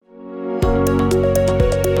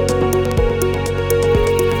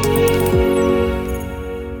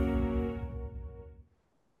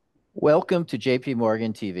Welcome to JP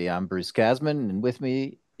Morgan TV. I'm Bruce Kasman, and with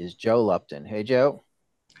me is Joe Lupton. Hey, Joe.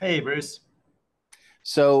 Hey, Bruce.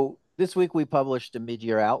 So this week we published a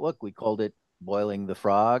mid-year outlook. We called it Boiling the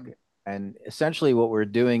Frog. And essentially what we're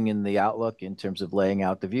doing in the outlook in terms of laying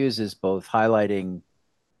out the views is both highlighting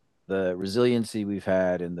the resiliency we've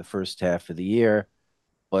had in the first half of the year,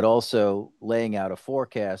 but also laying out a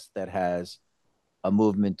forecast that has a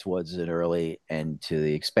movement towards an early end to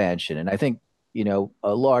the expansion. And I think,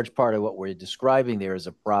 a large part of what we're describing there is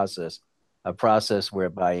a process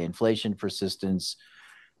whereby inflation persistence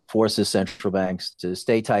forces central banks to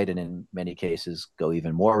stay tight and in many cases go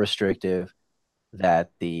even more restrictive,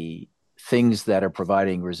 that the things that are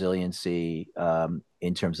providing resiliency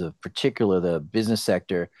in terms of particular the business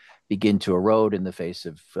sector begin to erode in the face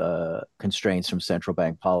of constraints from central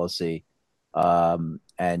bank policy and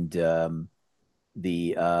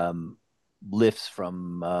the lifts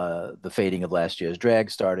from the fading of last year's drag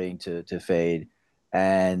starting to fade.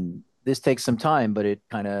 And this takes some time, but it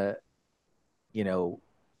kind of, you know,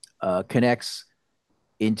 connects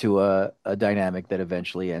into a dynamic that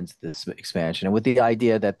eventually ends this expansion. And with the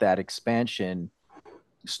idea that that expansion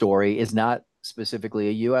story is not specifically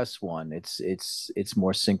a U.S. one, it's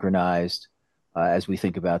more synchronized as we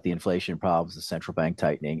think about the inflation problems, the central bank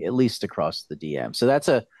tightening, at least across the DM. So that's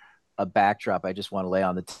a backdrop I just want to lay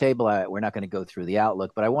on the table. We're not going to go through the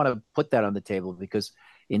outlook, but I want to put that on the table because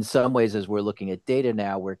in some ways, as we're looking at data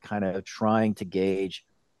now, we're kind of trying to gauge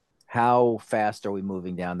how fast are we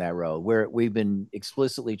moving down that road. We've been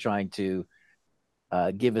explicitly trying to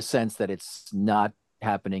give a sense that it's not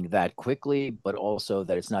happening that quickly, but also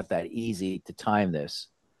that it's not that easy to time this.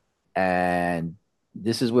 And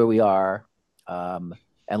this is where we are. And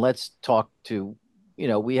let's talk to,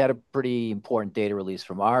 we had a pretty important data release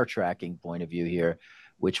from our tracking point of view here,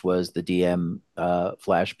 which was the DM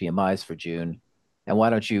flash PMIs for June. And why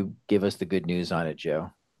don't you give us the good news on it, Joe?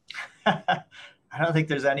 I don't think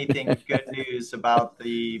there's anything good news about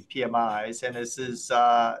the PMIs, and this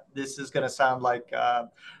is going to sound like a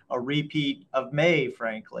repeat of May,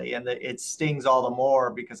 frankly, and it stings all the more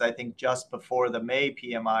because I think just before the May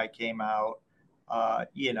PMI came out,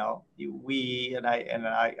 we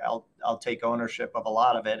I'll take ownership of a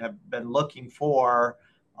lot of it, have been looking for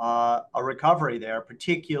a recovery there,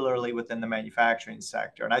 particularly within the manufacturing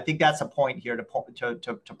sector. And I think that's a point here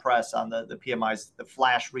to press on the PMIs, the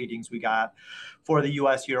flash readings we got for the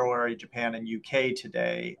US, Euro area, Japan, and UK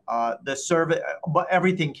today. The survey, but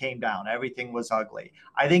everything came down. Everything was ugly.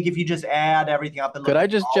 I think if you just add everything up and look Could I at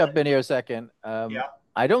just all jump in here a second? yeah.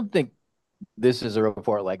 I don't think this is a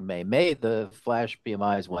report like May. May, the flash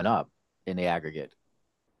PMIs went up in the aggregate.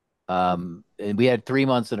 And we had 3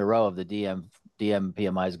 months in a row of the DM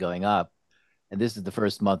PMIs going up, and this is the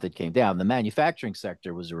first month it came down. The manufacturing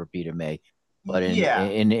sector was a repeat of May, but in Yeah.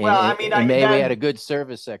 in Well, in, I mean, in May we had then a good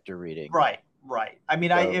service sector reading. right, right. I mean,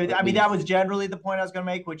 So I let mean me. that was generally the point I was going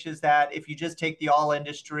to make, which is that if you just take the all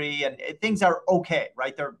industry and things are okay,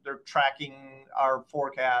 right? They're tracking our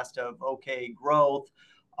forecast of okay growth,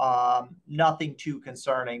 nothing too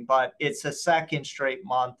concerning, but it's a second straight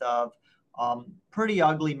month of pretty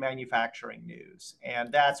ugly manufacturing news,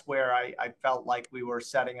 and that's where I felt like we were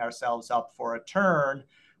setting ourselves up for a turn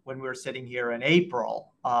when we were sitting here in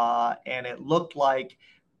April, and it looked like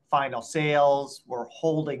final sales were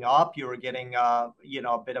holding up. You were getting, a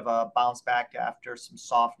bit of a bounce back after some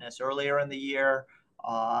softness earlier in the year.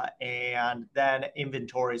 And then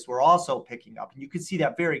inventories were also picking up. And you could see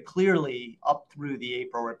that very clearly up through the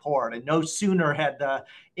April report. And no sooner had the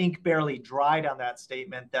ink barely dried on that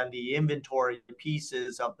statement than the inventory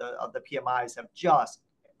pieces of the PMIs have just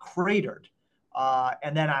cratered.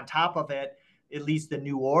 And then on top of it, at least the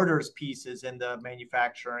new orders pieces in the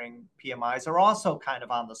manufacturing PMIs are also kind of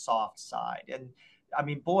on the soft side. And I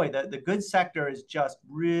mean, boy, the goods sector is just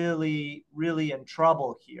really, really in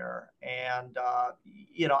trouble here. And,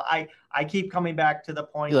 I keep coming back to the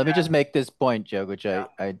point Let me just that, make this point, Joe, which yeah,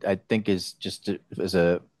 I think is just as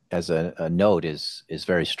a note is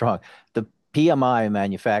very strong. The PMI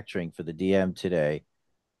manufacturing for the DM today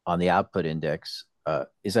on the output index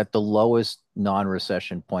is at the lowest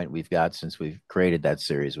non-recession point we've got since we've created that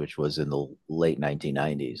series, which was in the late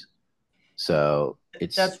 1990s. So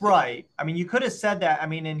it's that's right. I mean, you could have said that. I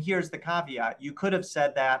mean, and here's the caveat. You could have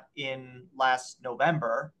said that in last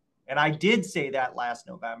November. And I did say that last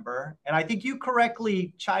November. And I think you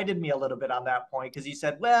correctly chided me a little bit on that point because you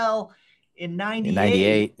said, well, in in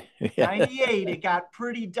 98, 98. 98, it got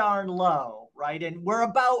pretty darn low, right? And we're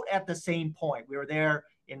about at the same point. We were there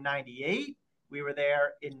in 98. We were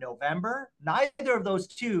there in November. Neither of those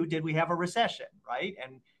two did we have a recession, right?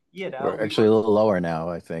 And We're We actually were, a little lower now,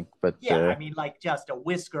 I think, but yeah, I mean, like just a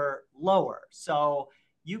whisker lower. So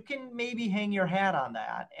you can maybe hang your hat on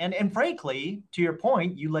that. And frankly, to your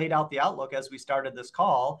point, you laid out the outlook as we started this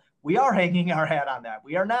call. We are hanging our hat on that.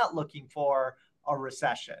 We are not looking for a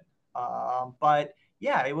recession. But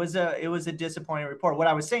yeah, it was a disappointing report. What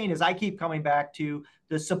I was saying is I keep coming back to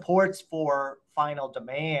the supports for final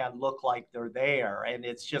demand look like they're there, and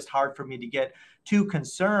it's just hard for me to get too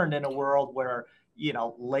concerned in a world where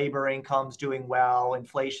labor income's doing well,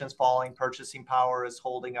 inflation's falling, purchasing power is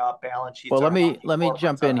holding up, balance well, sheets are healthy, let me corporates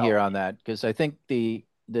jump are in here on healthy. that because I think the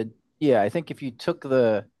yeah, I think if you took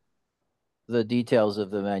the details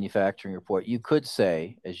of the manufacturing report, you could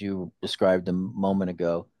say, as you described a moment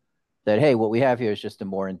ago, that hey, what we have here is just a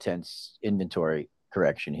more intense inventory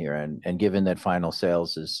correction here, and given that final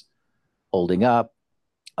sales is holding up,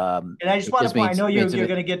 And I just it want to just point, I know means you're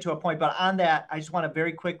going to get to a point, but on that, I just want to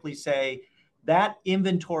very quickly say that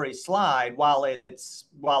inventory slide, while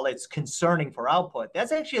it's concerning for output,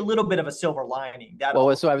 that's actually a little bit of a silver lining. That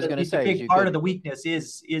well, so I was going to the say is big part of the weakness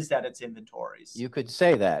is that it's inventories. you could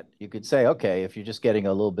say that. You could say, okay, if you're just getting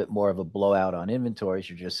a little bit more of a blowout on inventories,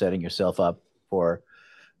 you're just setting yourself up for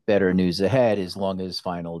better news ahead as long as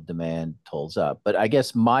final demand holds up. But I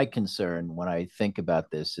guess my concern when I think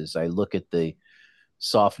about this is I look at the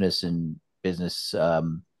softness in business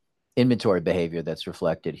inventory behavior that's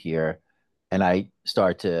reflected here, and I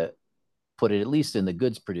start to put it at least in the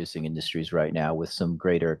goods producing industries right now with some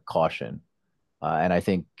greater caution. And I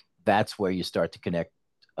think that's where you start to connect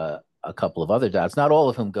a couple of other dots. Not all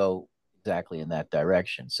of them go exactly in that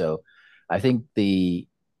direction. So I think the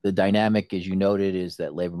dynamic, as you noted, is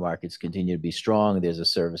that labor markets continue to be strong. There's a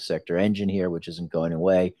service sector engine here, which isn't going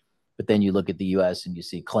away. But then you look at the U.S. and you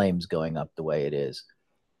see claims going up the way it is,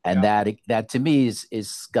 and Yeah. that to me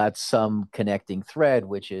is got some connecting thread,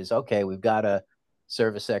 which is okay. We've got a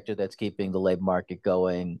service sector that's keeping the labor market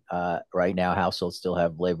going. Right now, households still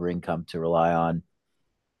have labor income to rely on,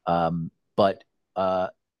 but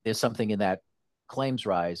there's something in that claims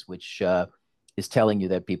rise which is telling you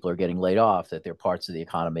that people are getting laid off, that there are parts of the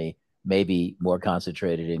economy maybe more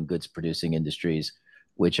concentrated in goods producing industries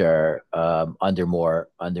which are under more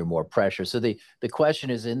pressure. So the question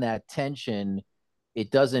is in that tension, it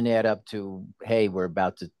doesn't add up to hey, we're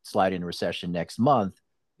about to slide into recession next month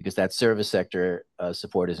because that service sector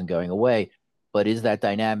support isn't going away. But is that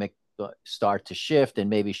dynamic start to shift and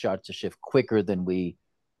maybe start to shift quicker than we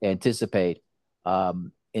anticipate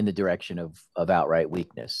in the direction of outright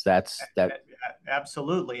weakness? That's that.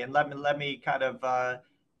 Absolutely. And let me kind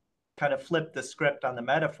of flip the script on the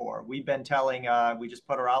metaphor. We've been telling, we just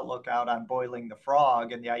put our outlook out on boiling the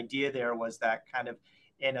frog. And the idea there was that kind of,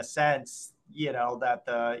 in a sense, that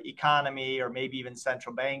the economy or maybe even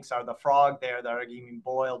central banks are the frog there that are getting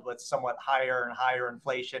boiled with somewhat higher and higher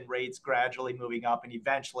inflation rates gradually moving up. And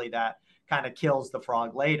eventually that kind of kills the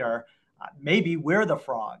frog later. Maybe we're the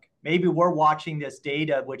frog. Maybe we're watching this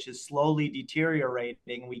data, which is slowly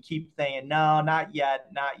deteriorating. We keep saying, no, not yet,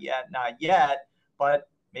 not yet, not yet. But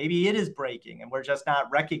maybe it is breaking and we're just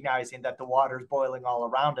not recognizing that the water's boiling all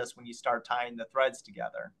around us when you start tying the threads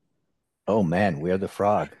together. Oh man, we're the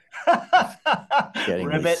frog. Getting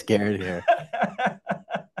me Ribbit. scared here. I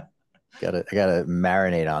gotta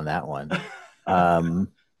marinate on that one. Um,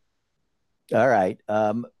 all right.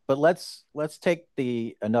 But let's take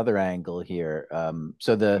the another angle here.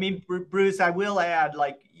 So I the mean, Bruce, I will add,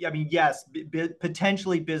 like, I mean, yes,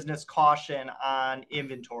 potentially business caution on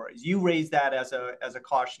inventories. You raised that as a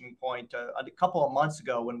cautioning point a couple of months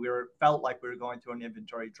ago when felt like we were going through an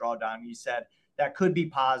inventory drawdown. You said that could be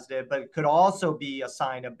positive, but it could also be a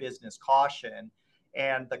sign of business caution.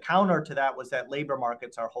 And the counter to that was that labor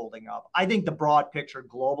markets are holding up. I think the broad picture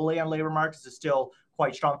globally on labor markets is still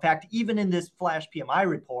quite strong. In fact, even in this flash PMI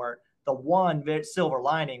report, the one silver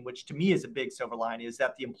lining, which to me is a big silver lining, is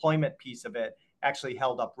that the employment piece of it actually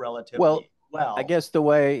held up well, relatively I well. guess the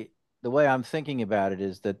way I'm thinking about it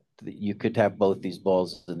is that you could have both these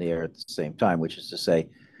balls in the air at the same time, which is to say,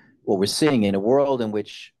 what we're seeing in a world in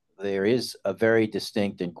which there is a very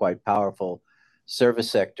distinct and quite powerful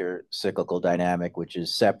service sector cyclical dynamic, which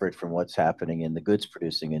is separate from what's happening in the goods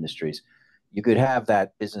producing industries. You could have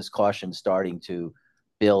that business caution starting to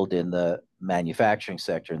build in the manufacturing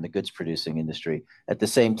sector and the goods producing industry at the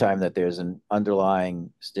same time that there's an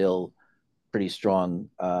underlying still pretty strong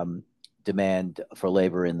demand for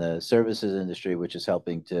labor in the services industry, which is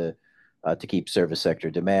helping to keep service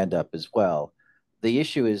sector demand up as well. The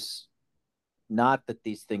issue is not that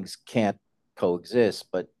these things can't coexist,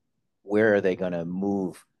 but where are they going to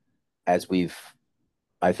move as we've,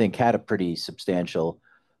 I think, had a pretty substantial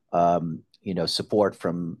support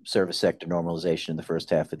from service sector normalization in the first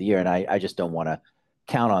half of the year. And I just don't want to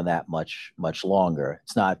count on that much longer.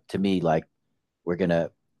 It's not, to me, like we're gonna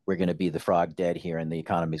be the frog dead here and the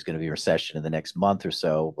economy is going to be a recession in the next month or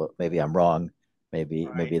so. But maybe I'm wrong. Maybe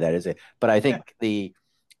Right. that is it. But I think the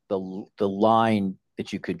line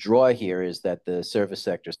that you could draw here is that the service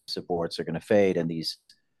sector supports are going to fade, and these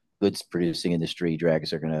goods producing industry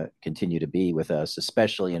drags are going to continue to be with us,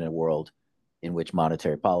 especially in a world in which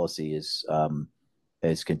monetary policy is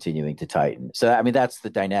continuing to tighten. So I mean that's the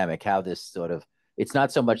dynamic. How this sort of, it's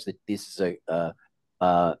not so much that this is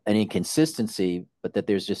an inconsistency, but that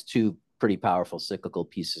there's just two pretty powerful cyclical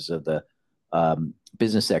pieces of the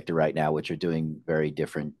business sector right now, which are doing very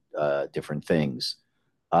different things.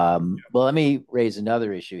 Well, let me raise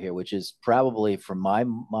another issue here, which is probably, from my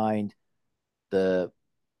mind, the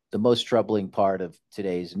most troubling part of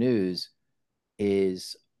today's news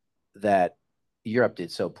is that Europe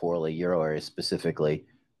did so poorly, Euro area specifically,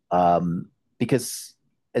 because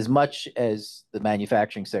as much as the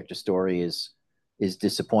manufacturing sector story is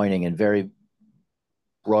disappointing and very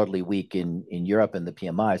broadly weak in Europe and the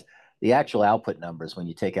PMIs, the actual output numbers, when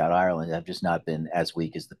you take out Ireland, have just not been as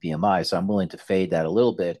weak as the PMI. So I'm willing to fade that a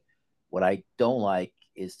little bit. What I don't like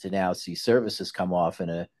is to now see services come off in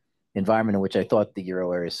an environment in which I thought the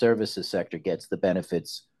Euro area services sector gets the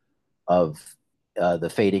benefits of the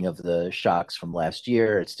fading of the shocks from last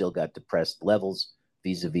year. It's still got depressed levels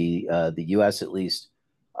vis-a-vis the U.S. at least.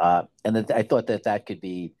 And that I thought that could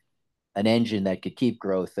be an engine that could keep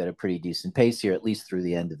growth at a pretty decent pace here, at least through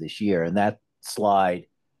the end of this year. And that slide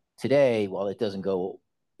today, while it doesn't go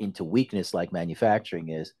into weakness like manufacturing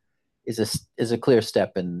is a clear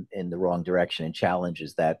step in the wrong direction and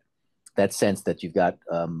challenges that sense that you've got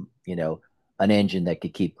an engine that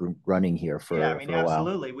could keep running here Yeah, I for mean, a while.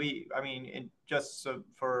 absolutely. I mean, just so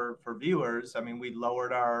for viewers, I mean, we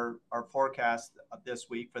lowered our forecast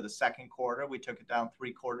this week for the second quarter. We took it down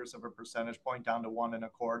 3/4 of a percentage point down to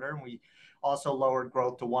 1.25, and we also lowered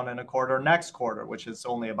growth to 1.25 next quarter, which is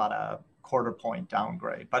only about a quarter point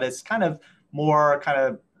downgrade. But it's kind of more kind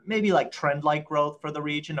of maybe like trend like growth for the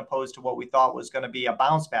region, opposed to what we thought was going to be a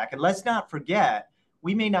bounce back. And let's not forget,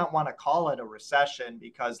 we may not want to call it a recession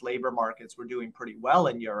because labor markets were doing pretty well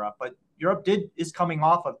in Europe, but Europe is coming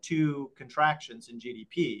off of two contractions in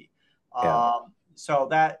GDP. Yeah. So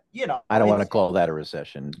that, I don't want to call that a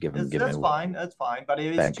recession that's given fine. That's fine. But it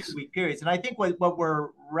is two thanks. week periods. And I think what we're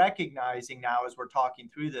recognizing now as we're talking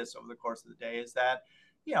through this over the course of the day is that,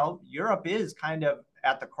 Europe is kind of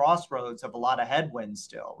at the crossroads of a lot of headwinds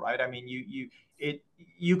still, right? I mean,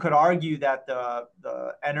 you could argue that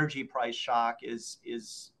the energy price shock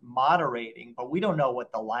is moderating, but we don't know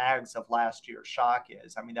what the lags of last year's shock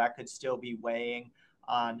is. I mean, that could still be weighing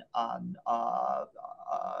on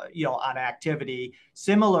activity.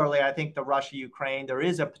 Similarly, I think the Russia Ukraine, there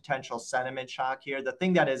is a potential sentiment shock here. The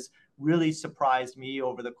thing that has really surprised me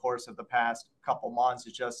over the course of the past couple months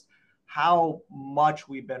is just how much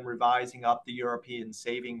we've been revising up the European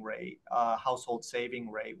saving rate, household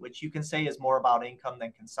saving rate, which you can say is more about income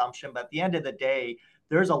than consumption. But at the end of the day,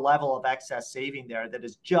 there's a level of excess saving there that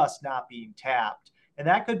is just not being tapped. And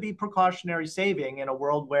that could be precautionary saving in a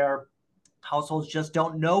world where households just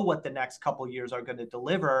don't know what the next couple of years are going to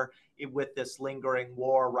deliver with this lingering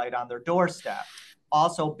war right on their doorstep.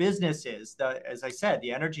 Also, businesses, as I said,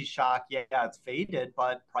 the energy shock, yeah, it's faded,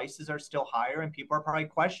 but prices are still higher, and people are probably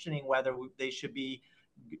questioning whether they should be,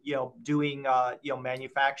 doing,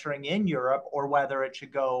 manufacturing in Europe or whether it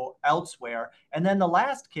should go elsewhere. And then the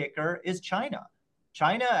last kicker is China.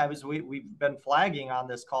 China, we've been flagging on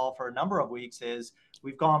this call for a number of weeks, is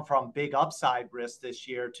we've gone from big upside risks this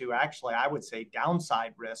year to actually, I would say,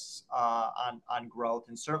 downside risks on growth,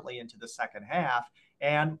 and certainly into the second half.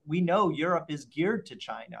 And we know Europe is geared to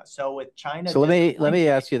China. So with China So let me disappointing,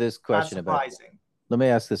 ask you this not question about surprising. let me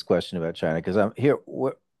ask this question about China, because I'm here.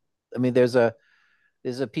 I mean, there's a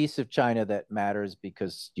piece of China that matters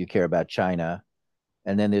because you care about China,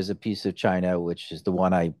 and then there's a piece of China which is the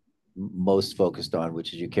one I most focused on,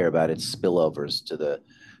 which is you care about its spillovers to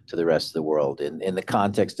the rest of the world. In the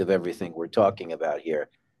context of everything we're talking about here,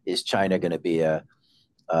 is China going to be a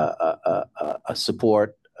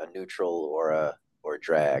support, a neutral, or a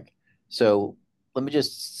drag? So let me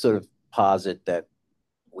just sort of posit that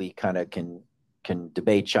we kind of can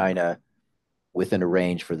debate China within a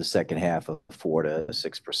range for the second half of 4 to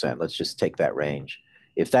 6%. Let's just take that range.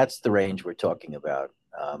 If that's the range we're talking about,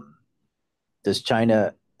 does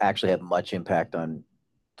China actually have much impact on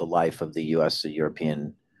the life of the U.S. and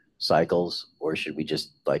European cycles, or should we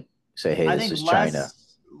just like say, hey, I this think is China?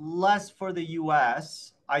 less for the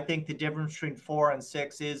US. I think the difference between 4 and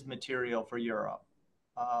 6 is material for Europe.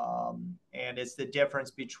 And it's the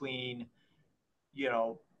difference between, you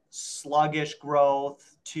know, sluggish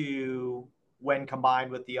growth to, when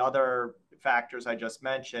combined with the other factors I just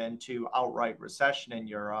mentioned, to outright recession in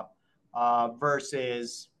Europe,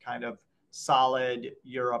 versus kind of solid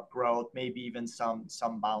Europe growth, maybe even some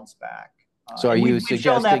bounce back. So And are you we've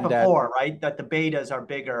shown that suggesting that before, right? That the betas are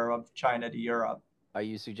bigger of China to Europe.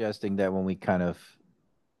 when we kind of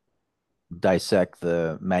dissect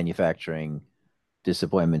the manufacturing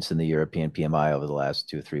disappointments in the European PMI over the last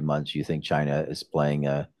 2 or 3 months, you think China is playing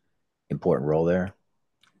a important role there?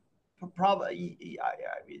 Probably,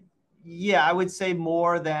 yeah, I would say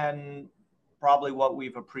more than probably what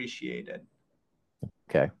we've appreciated.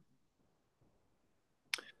 Okay.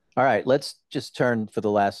 All right, let's just turn for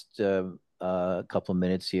the last couple of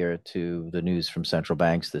minutes here to the news from central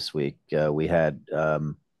banks this week. We had,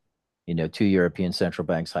 two European central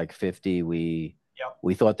banks hike 50. Yep.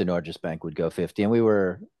 We thought the Norges Bank would go 50,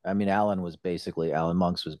 and Alan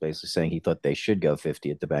Monks was basically saying he thought they should go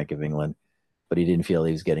 50 at the Bank of England, but he didn't feel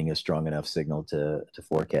he was getting a strong enough signal to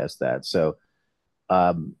forecast that. So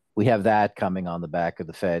we have that coming on the back of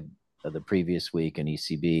the Fed the previous week and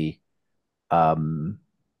ECB.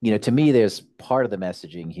 To me, there's part of the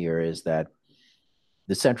messaging here is that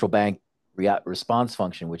the central bank response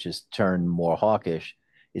function, which is turned more hawkish,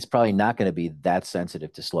 is probably not going to be that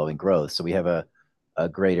sensitive to slowing growth. So we have a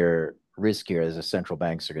greater risk here as the central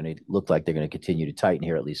banks are going to look like they're going to continue to tighten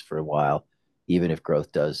here at least for a while, even if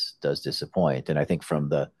growth does disappoint. And I think from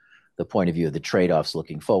the point of view of the trade-offs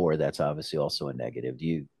looking forward, that's obviously also a negative. Do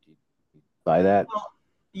you buy that? Well,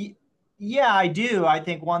 yeah, I do. I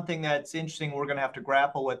think one thing that's interesting we're going to have to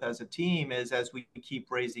grapple with as a team is, as we keep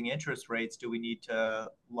raising interest rates, do we need to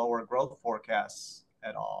lower growth forecasts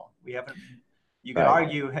at all? We haven't. You could Right.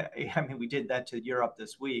 argue, I mean, we did that to Europe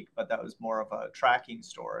this week, but that was more of a tracking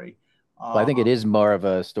story. Well, I Uh, think it is more of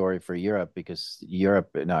a story for Europe because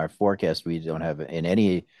Europe in our forecast, we don't have in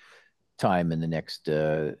any time in the next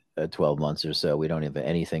 12 months or so, we don't have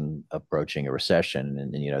anything approaching a recession.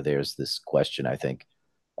 And there's this question, I think,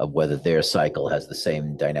 of whether their cycle has the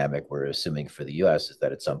same dynamic we're assuming for the US, is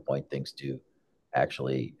that at some point things do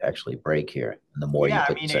actually break here. And the more you Yeah,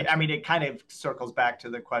 put central. it kind of circles back to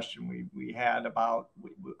the question we had about,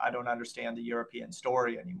 I don't understand the European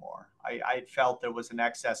story anymore. I felt there was an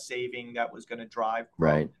excess saving that was going to drive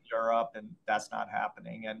growth Right. in Europe, and that's not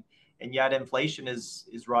happening. And yet inflation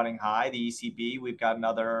is running high. The ECB, we've got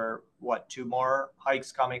another, what, two more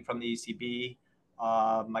hikes coming from the ECB.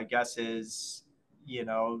 My guess is,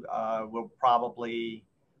 we'll probably,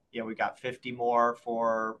 we got 50 more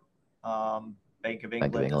for Bank of Bank of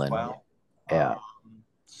England as England. well. Yeah. Um,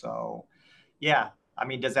 so, yeah, I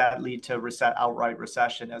mean, does that lead to outright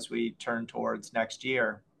recession as we turn towards next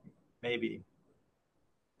year? Maybe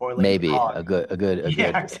boiling the Maybe frog. a good a good a Yeah,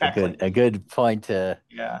 good a exactly. good a good point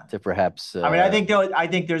Yeah. to perhaps I mean, I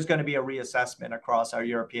think there's going to be a reassessment across our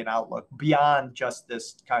European outlook beyond just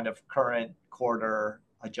this kind of current quarter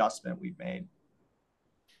adjustment we've made.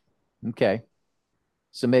 okay.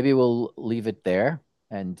 So maybe we'll leave it there.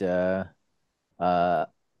 And uh,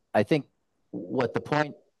 I think what the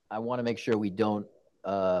point I want to make sure we don't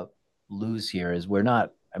uh, lose here is we're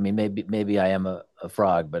not. I mean, maybe I am a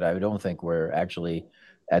frog, but I don't think we're actually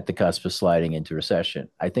at the cusp of sliding into recession.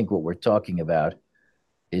 I think what we're talking about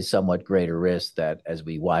is somewhat greater risk that as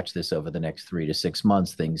we watch this over the next 3 to 6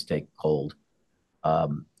 months, things take hold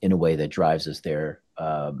in a way that drives us there.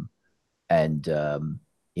 And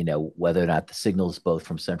whether or not the signals both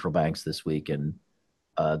from central banks this week and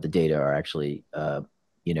the data are actually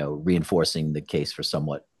reinforcing the case for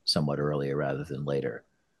somewhat earlier rather than later.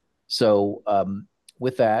 So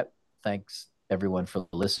with that, thanks everyone for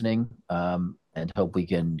listening, and hope we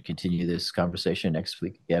can continue this conversation next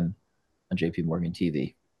week again on JP Morgan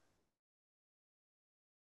TV.